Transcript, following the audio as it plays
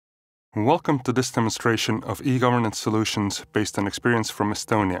Welcome to this demonstration of e-governance solutions based on experience from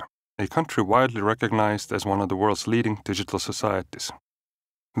Estonia, a country widely recognized as one of the world's leading digital societies.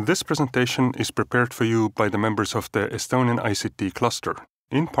 This presentation is prepared for you by the members of the Estonian ICT Cluster,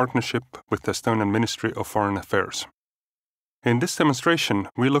 in partnership with the Estonian Ministry of Foreign Affairs. In this demonstration,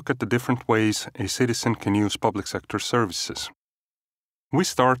 we look at the different ways a citizen can use public sector services. We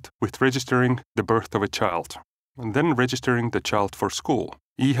start with registering the birth of a child, and then registering the child for school,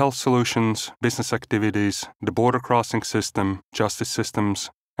 e-health solutions, business activities, the border crossing system, justice systems,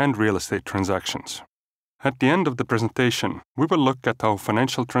 and real estate transactions. At the end of the presentation, we will look at how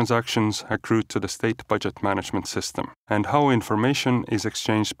financial transactions accrue to the state budget management system and how information is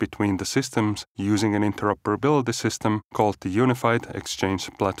exchanged between the systems using an interoperability system called the Unified Exchange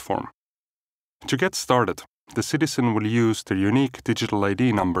Platform. To get started, the citizen will use their unique digital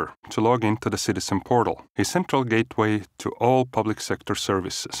ID number to log into the Citizen Portal, a central gateway to all public sector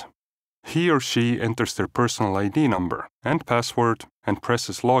services. He or she enters their personal ID number and password and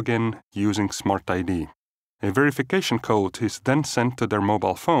presses Login using Smart ID. A verification code is then sent to their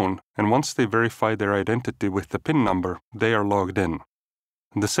mobile phone, and once they verify their identity with the PIN number, they are logged in.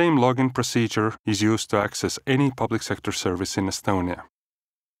 The same login procedure is used to access any public sector service in Estonia.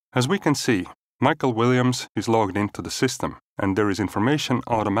 As we can see, Michael Williams is logged into the system, and there is information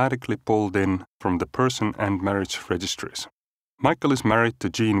automatically pulled in from the person and marriage registries. Michael is married to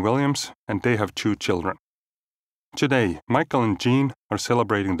Jean Williams, and they have 2 children. Today, Michael and Jean are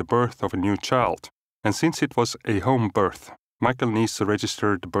celebrating the birth of a new child, and since it was a home birth, Michael needs to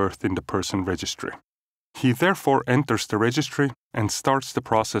register the birth in the person registry. He therefore enters the registry and starts the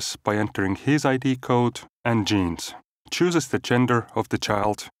process by entering his ID code and Jean's, chooses the gender of the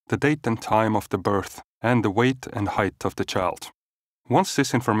child, the date and time of the birth, and the weight and height of the child. Once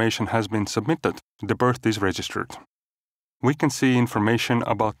this information has been submitted, the birth is registered. We can see information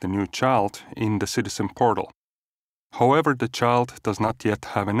about the new child in the Citizen Portal. However, the child does not yet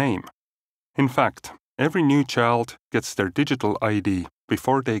have a name. In fact, every new child gets their digital ID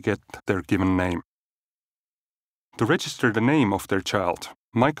before they get their given name. To register the name of their child,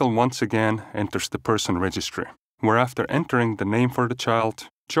 Michael once again enters the person registry, where after entering the name for the child,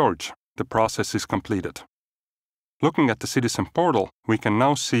 George, the process is completed. Looking at the Citizen Portal, we can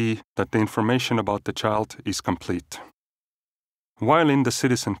now see that the information about the child is complete. While in the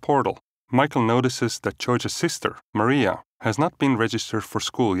Citizen Portal, Michael notices that George's sister, Maria, has not been registered for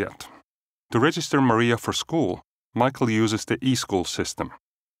school yet. To register Maria for school, Michael uses the e-school system.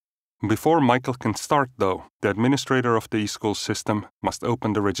 Before Michael can start, though, the administrator of the e-school system must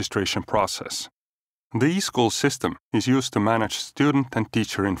open the registration process. The e-school system is used to manage student and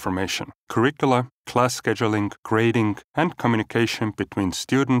teacher information, curricula, class scheduling, grading, and communication between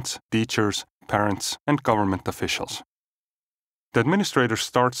students, teachers, parents, and government officials. The administrator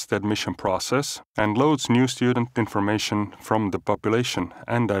starts the admission process and loads new student information from the population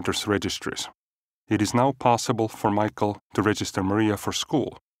and address registries. It is now possible for Michael to register Maria for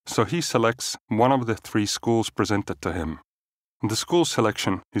school, so he selects one of the 3 schools presented to him. The school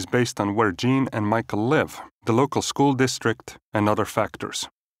selection is based on where Jean and Michael live, the local school district, and other factors.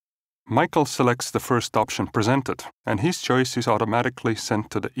 Michael selects the first option presented, and his choice is automatically sent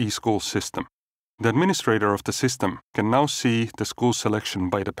to the e-school system. The administrator of the system can now see the school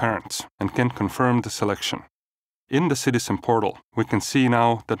selection by the parents and can confirm the selection. In the Citizen Portal, we can see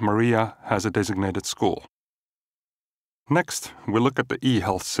now that Maria has a designated school. Next, we look at the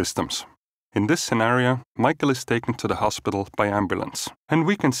e-health systems. In this scenario, Michael is taken to the hospital by ambulance, and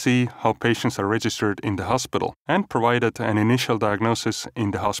we can see how patients are registered in the hospital and provided an initial diagnosis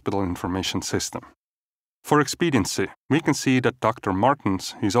in the hospital information system. For expediency, we can see that Dr.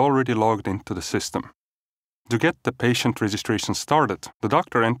 Martens is already logged into the system. To get the patient registration started, the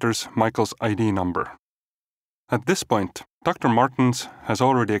doctor enters Michael's ID number. At this point, Dr. Martens has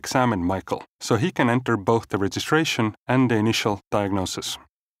already examined Michael, so he can enter both the registration and the initial diagnosis.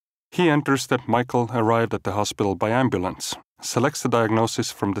 He enters that Michael arrived at the hospital by ambulance, selects the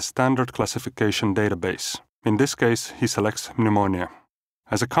diagnosis from the standard classification database. In this case, he selects pneumonia.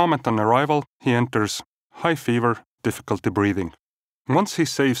 As a comment on arrival, he enters high fever, difficulty breathing. Once he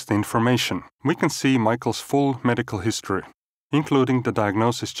saves the information, we can see Michael's full medical history, including the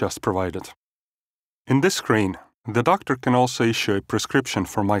diagnosis just provided. In this screen, the doctor can also issue a prescription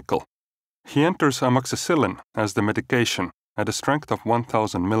for Michael. He enters amoxicillin as the medication at a strength of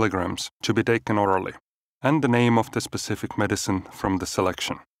 1,000 milligrams to be taken orally, and the name of the specific medicine from the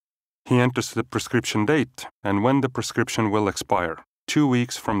selection. He enters the prescription date and when the prescription will expire, 2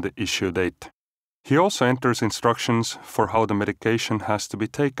 weeks from the issue date. He also enters instructions for how the medication has to be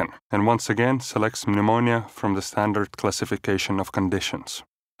taken, and once again selects pneumonia from the standard classification of conditions.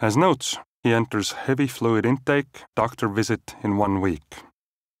 As notes, he enters heavy fluid intake, doctor visit in 1 week.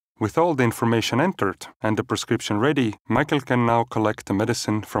 With all the information entered and the prescription ready, Michael can now collect the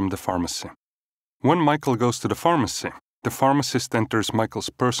medicine from the pharmacy. When Michael goes to the pharmacy, the pharmacist enters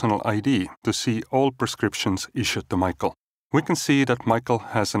Michael's personal ID to see all prescriptions issued to Michael. We can see that Michael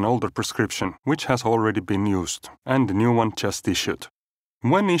has an older prescription which has already been used and a new one just issued.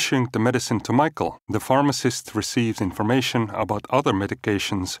 When issuing the medicine to Michael, the pharmacist receives information about other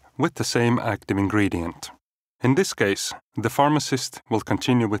medications with the same active ingredient. In this case, the pharmacist will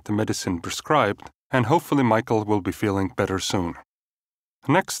continue with the medicine prescribed, and hopefully Michael will be feeling better soon.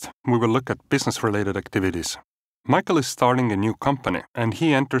 Next, we will look at business-related activities. Michael is starting a new company, and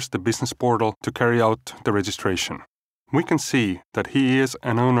he enters the business portal to carry out the registration. We can see that he is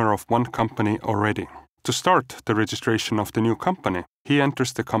an owner of one company already. To start the registration of the new company, he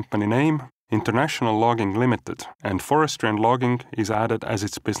enters the company name, International Logging Limited, and Forestry and Logging is added as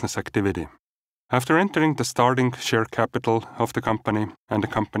its business activity. After entering the starting share capital of the company and the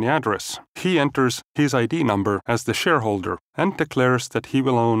company address, he enters his ID number as the shareholder and declares that he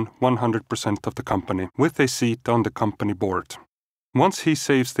will own 100% of the company with a seat on the company board. Once he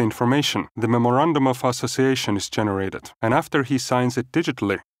saves the information, the Memorandum of Association is generated, and after he signs it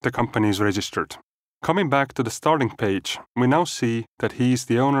digitally, the company is registered. Coming back to the starting page, we now see that he is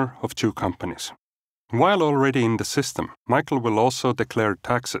the owner of 2 companies. While already in the system, Michael will also declare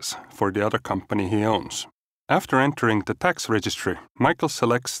taxes for the other company he owns. After entering the tax registry, Michael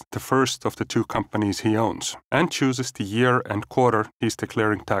selects the first of the 2 companies he owns and chooses the year and quarter he's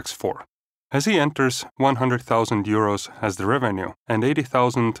declaring tax for. As he enters 100,000 euros as the revenue and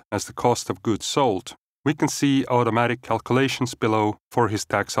 80,000 as the cost of goods sold, we can see automatic calculations below for his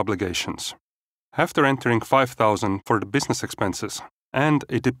tax obligations. After entering 5,000 for the business expenses and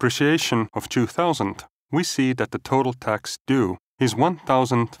a depreciation of 2,000, we see that the total tax due is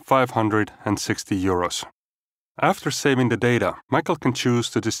 1,560 euros. After saving the data, Michael can choose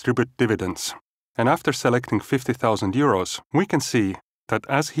to distribute dividends, and after selecting 50,000 euros, we can see that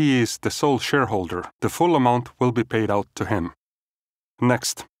as he is the sole shareholder, the full amount will be paid out to him.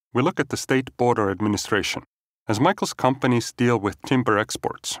 Next, we look at the State Border Administration. As Michael's companies deal with timber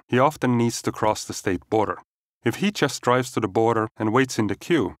exports, he often needs to cross the state border. If he just drives to the border and waits in the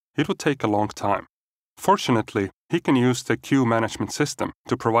queue, it would take a long time. Fortunately, he can use the queue management system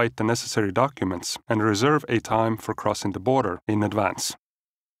to provide the necessary documents and reserve a time for crossing the border in advance.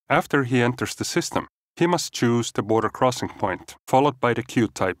 After he enters the system, he must choose the border crossing point, followed by the queue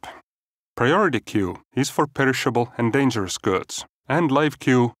type. Priority queue is for perishable and dangerous goods, and live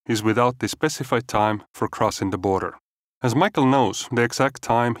queue is without the specified time for crossing the border. As Michael knows the exact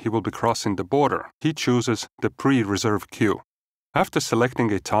time he will be crossing the border, he chooses the pre-reserved queue. After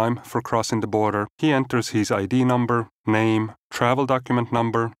selecting a time for crossing the border, he enters his ID number, name, travel document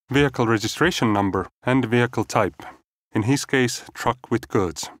number, vehicle registration number, and vehicle type. In his case, truck with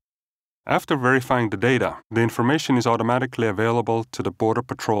goods. After verifying the data, the information is automatically available to the Border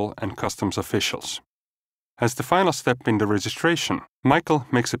Patrol and Customs officials. As the final step in the registration, Michael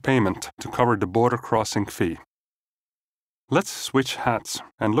makes a payment to cover the border crossing fee. Let's switch hats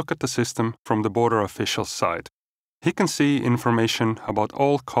and look at the system from the border official's side. He can see information about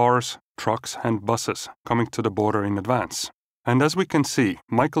all cars, trucks, and buses coming to the border in advance. And as we can see,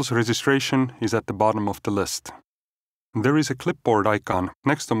 Michael's registration is at the bottom of the list. There is a clipboard icon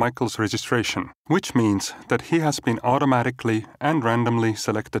next to Michael's registration, which means that he has been automatically and randomly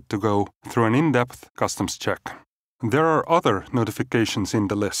selected to go through an in-depth customs check. There are other notifications in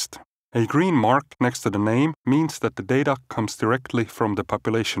the list. A green mark next to the name means that the data comes directly from the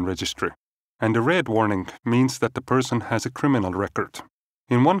population registry, and a red warning means that the person has a criminal record.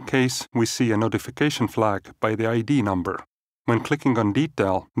 In one case, we see a notification flag by the ID number. When clicking on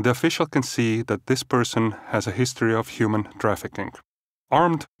detail, the official can see that this person has a history of human trafficking.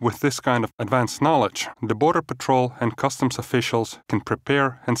 Armed with this kind of advanced knowledge, the Border Patrol and Customs officials can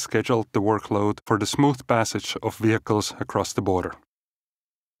prepare and schedule the workload for the smooth passage of vehicles across the border.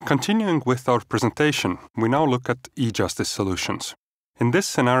 Continuing with our presentation, we now look at e-justice solutions. In this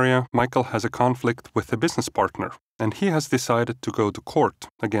scenario, Michael has a conflict with a business partner, and he has decided to go to court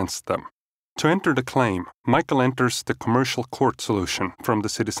against them. To enter the claim, Michael enters the commercial court solution from the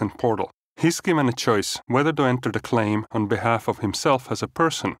citizen portal. He's given a choice whether to enter the claim on behalf of himself as a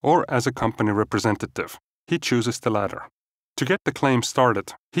person or as a company representative. He chooses the latter. To get the claim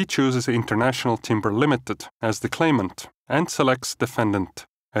started, he chooses International Timber Limited as the claimant and selects Defendant,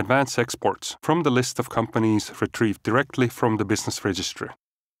 Advance Exports from the list of companies retrieved directly from the business registry.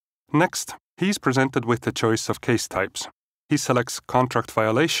 Next, he is presented with the choice of case types. He selects contract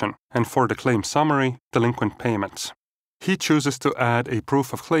violation and for the claim summary, delinquent payments. He chooses to add a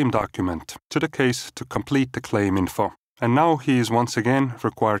proof of claim document to the case to complete the claim info, and now he is once again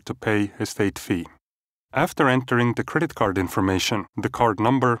required to pay a state fee. After entering the credit card information, the card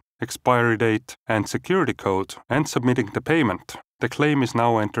number, expiry date, and security code, and submitting the payment, the claim is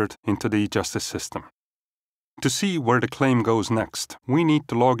now entered into the e-justice system. To see where the claim goes next, we need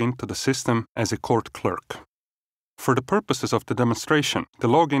to log into the system as a court clerk. For the purposes of the demonstration, the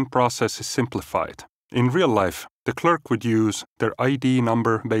login process is simplified. In real life, the clerk would use their ID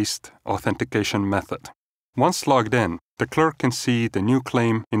number-based authentication method. Once logged in, the clerk can see the new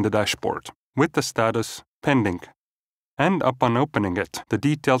claim in the dashboard, with the status pending. And upon opening it, the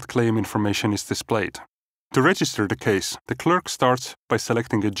detailed claim information is displayed. To register the case, the clerk starts by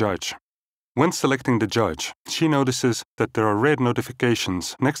selecting a judge. When selecting the judge, she notices that there are red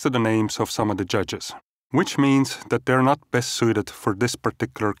notifications next to the names of some of the judges, which means that they're not best suited for this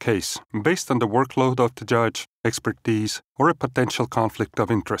particular case, based on the workload of the judge, expertise, or a potential conflict of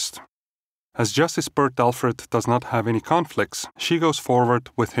interest. As Justice Bert Alfred does not have any conflicts, she goes forward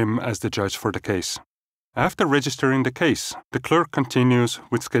with him as the judge for the case. After registering the case, the clerk continues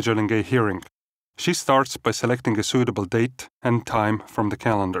with scheduling a hearing. She starts by selecting a suitable date and time from the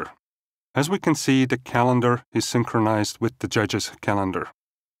calendar. As we can see, the calendar is synchronized with the judge's calendar.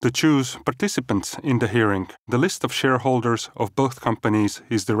 To choose participants in the hearing, the list of shareholders of both companies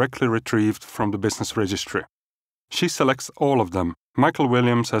is directly retrieved from the business registry. She selects all of them, Michael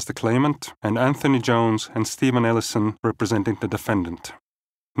Williams as the claimant, and Anthony Jones and Stephen Ellison representing the defendant.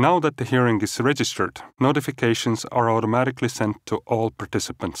 Now that the hearing is registered, notifications are automatically sent to all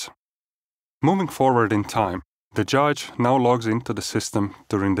participants. Moving forward in time, the judge now logs into the system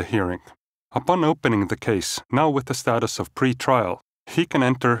during the hearing. Upon opening the case, now with the status of pre-trial, he can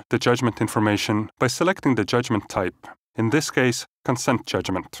enter the judgment information by selecting the judgment type, in this case, consent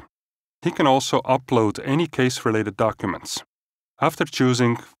judgment. He can also upload any case-related documents. After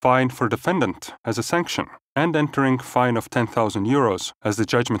choosing fine for defendant as a sanction and entering fine of 10,000 euros as the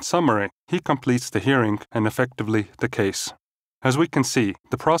judgment summary, he completes the hearing and effectively the case. As we can see,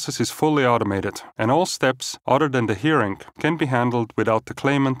 the process is fully automated, and all steps other than the hearing can be handled without the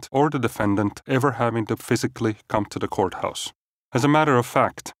claimant or the defendant ever having to physically come to the courthouse. As a matter of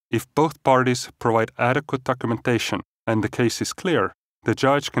fact, if both parties provide adequate documentation and the case is clear, the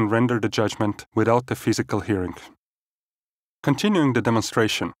judge can render the judgment without the physical hearing. Continuing the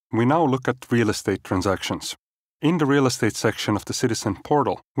demonstration, we now look at real estate transactions. In the real estate section of the Citizen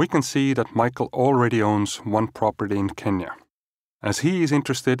portal, we can see that Michael already owns one property in Kenya. As he is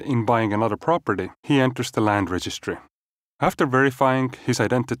interested in buying another property, he enters the land registry. After verifying his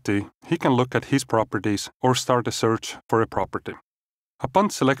identity, he can look at his properties or start a search for a property.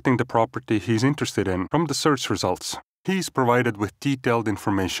 Upon selecting the property he is interested in from the search results, he is provided with detailed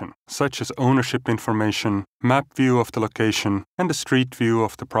information, such as ownership information, map view of the location, and a street view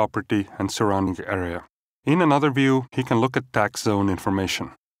of the property and surrounding area. In another view, he can look at tax zone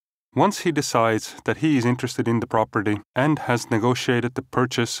information. Once he decides that he is interested in the property and has negotiated the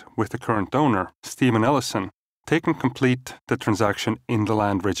purchase with the current owner, Stephen Ellison, they can complete the transaction in the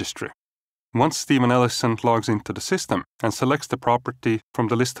land registry. Once Stephen Ellison logs into the system and selects the property from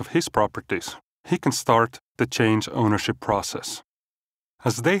the list of his properties, he can start the change ownership process.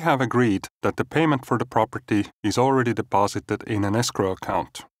 As they have agreed that the payment for the property is already deposited in an escrow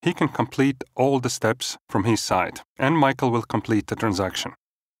account, he can complete all the steps from his side, and Michael will complete the transaction.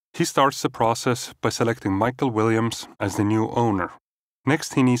 He starts the process by selecting Michael Williams as the new owner.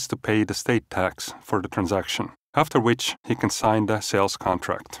 Next, he needs to pay the state tax for the transaction, after which he can sign the sales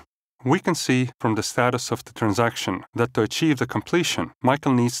contract. We can see from the status of the transaction that to achieve the completion,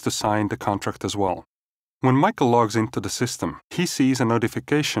 Michael needs to sign the contract as well. When Michael logs into the system, he sees a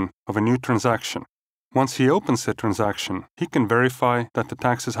notification of a new transaction. Once he opens the transaction, he can verify that the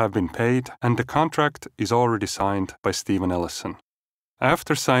taxes have been paid and the contract is already signed by Stephen Ellison.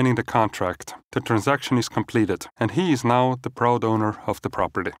 After signing the contract, the transaction is completed and he is now the proud owner of the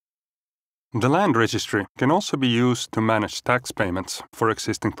property. The land registry can also be used to manage tax payments for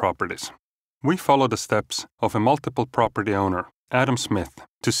existing properties. We follow the steps of a multiple property owner, Adam Smith,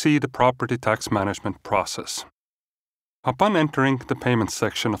 to see the property tax management process. Upon entering the payments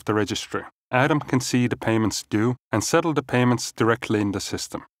section of the registry, Adam can see the payments due and settle the payments directly in the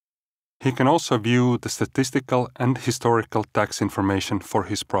system. He can also view the statistical and historical tax information for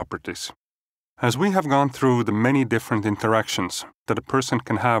his properties. As we have gone through the many different interactions that a person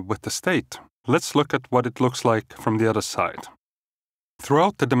can have with the state, let's look at what it looks like from the other side.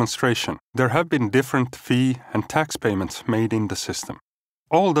 Throughout the demonstration, there have been different fee and tax payments made in the system.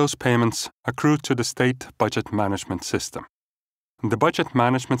 All those payments accrue to the state budget management system. The budget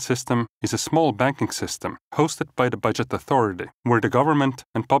management system is a small banking system hosted by the budget authority, where the government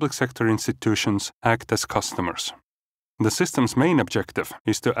and public sector institutions act as customers. The system's main objective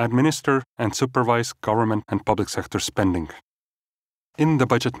is to administer and supervise government and public sector spending. In the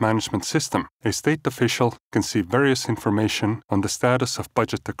budget management system, a state official can see various information on the status of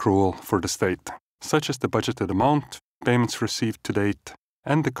budget accrual for the state, such as the budgeted amount, payments received to date,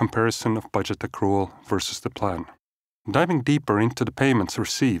 and the comparison of budget accrual versus the plan. Diving deeper into the payments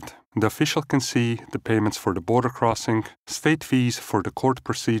received, the official can see the payments for the border crossing, state fees for the court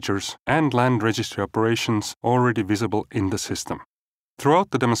procedures, and land registry operations already visible in the system. Throughout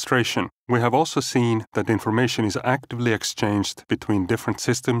the demonstration, we have also seen that information is actively exchanged between different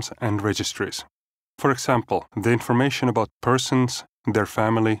systems and registries. For example, the information about persons, their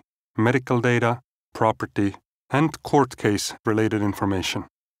family, medical data, property, and court case-related information.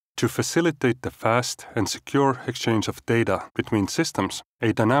 To facilitate the fast and secure exchange of data between systems,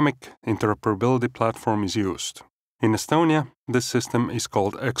 a dynamic interoperability platform is used. In Estonia, this system is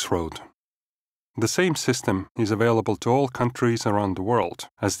called X-Road. The same system is available to all countries around the world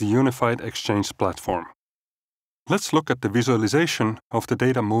as the Unified Exchange Platform. Let's look at the visualization of the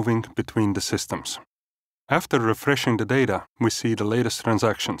data moving between the systems. After refreshing the data, we see the latest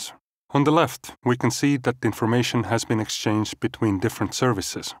transactions. On the left, we can see that the information has been exchanged between different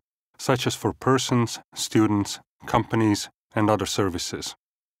services, such as for persons, students, companies, and other services.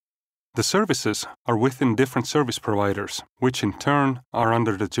 The services are within different service providers, which in turn are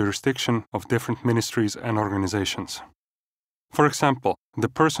under the jurisdiction of different ministries and organizations. For example, the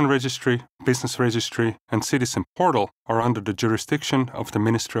Person Registry, Business Registry, and Citizen Portal are under the jurisdiction of the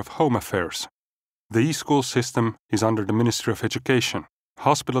Ministry of Home Affairs. The e-school system is under the Ministry of Education.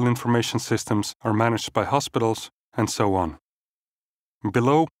 Hospital information systems are managed by hospitals, and so on.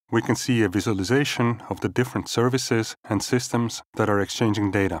 Below, we can see a visualization of the different services and systems that are exchanging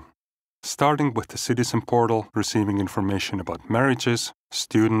data, starting with the Citizen Portal receiving information about marriages,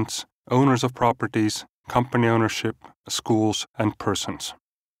 students, owners of properties, company ownership, schools, and persons.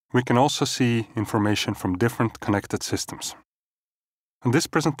 We can also see information from different connected systems. This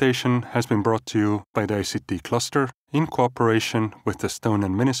presentation has been brought to you by the ICT Cluster in cooperation with the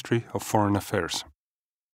Estonian Ministry of Foreign Affairs.